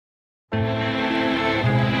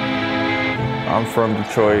I'm from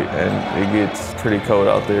Detroit and it gets pretty cold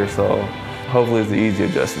out there, so hopefully it's an easy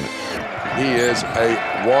adjustment. He is a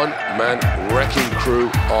one-man wrecking crew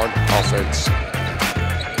on offense.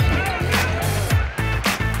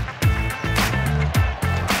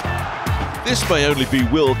 This may only be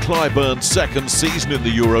Will Clyburn's second season in the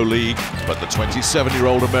EuroLeague, but the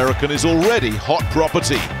 27-year-old American is already hot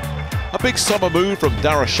property. A big summer move from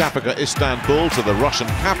Darüşşafaka, Istanbul to the Russian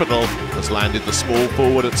capital has landed the small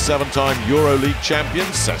forward at 7-time EuroLeague champion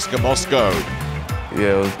CSKA Moscow.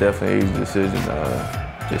 Yeah, it was definitely an easy decision.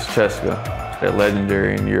 It's CSKA. They're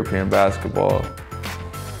legendary in European basketball.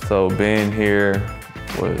 So being here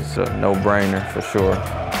was a no-brainer for sure.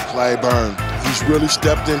 Clyburn, he's really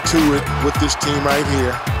stepped into it with this team right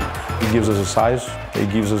here. He gives us a size, he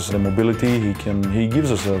gives us the mobility, he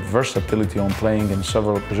gives us a versatility on playing in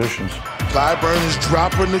several positions. Clyburn is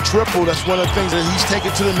dropping the triple. That's one of the things that he's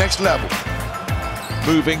taken to the next level.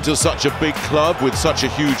 Moving to such a big club with such a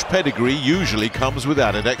huge pedigree usually comes with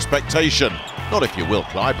added expectation. Not if you're Will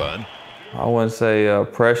Clyburn. I wouldn't say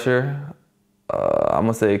pressure. I'm going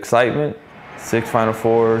to say excitement. 6 Final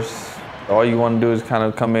Fours. All you want to do is kind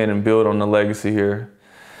of come in and build on the legacy here.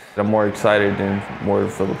 I'm more excited than more to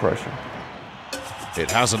feel the pressure.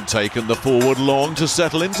 It hasn't taken the forward long to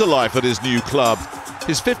settle into life at his new club.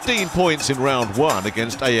 His 15 points in round 1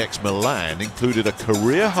 against AX Milan included a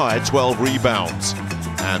career-high 12 rebounds.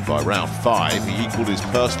 And by round 5, he equalled his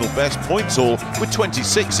personal best points haul with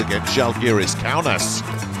 26 against Žalgiris Kaunas.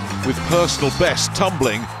 With personal best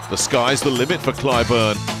tumbling, the sky's the limit for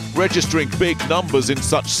Clyburn. Registering big numbers in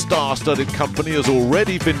such star-studded company has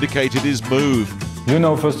already vindicated his move. You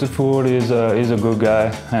know, first of all, he's a good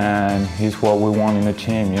guy, and he's what we want in a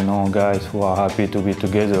team, you know, guys who are happy to be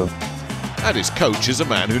together. And his coach is a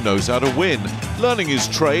man who knows how to win. Learning his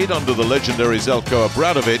trade under the legendary Željko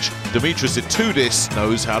Obradović, Dimitris Itoudis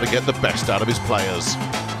knows how to get the best out of his players.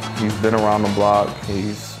 He's been around the block,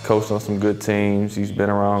 he's coached on some good teams, he's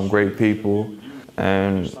been around great people,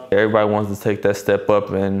 and everybody wants to take that step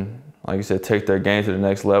up and, like you said, take their game to the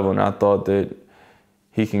next level, and I thought that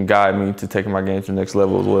he can guide me to taking my game to the next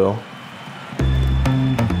level as well.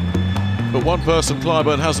 But one person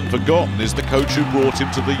Clyburn hasn't forgotten is the coach who brought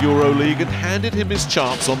him to the EuroLeague and handed him his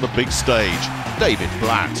chance on the big stage, David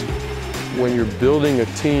Blatt. When you're building a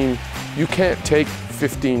team, you can't take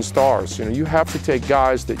 15 stars. You know, you have to take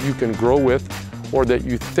guys that you can grow with or that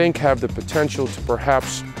you think have the potential to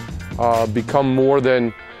perhaps become more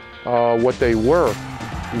than what they were.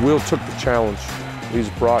 Will took the challenge. He's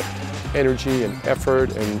brought energy and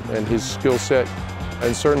effort and his skill set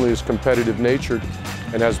and certainly his competitive nature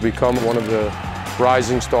and has become one of the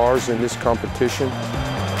rising stars in this competition.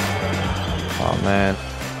 Oh man,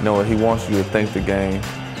 you know what, he wants you to think the game.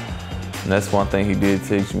 And that's one thing he did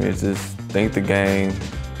teach me, is just think the game,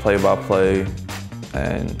 play by play,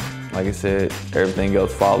 and like I said, everything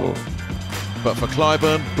else follows. But for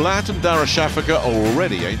Clyburn, Blatt and Darüşşafaka are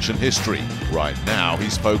already ancient history. Right now,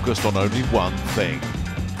 he's focused on only one thing.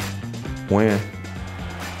 Win.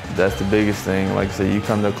 That's the biggest thing. Like I said, you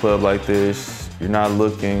come to a club like this, you're not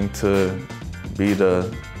looking to be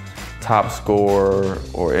the top scorer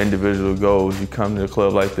or individual goals. You come to a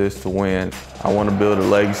club like this to win. I want to build a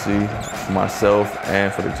legacy for myself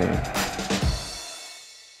and for the team.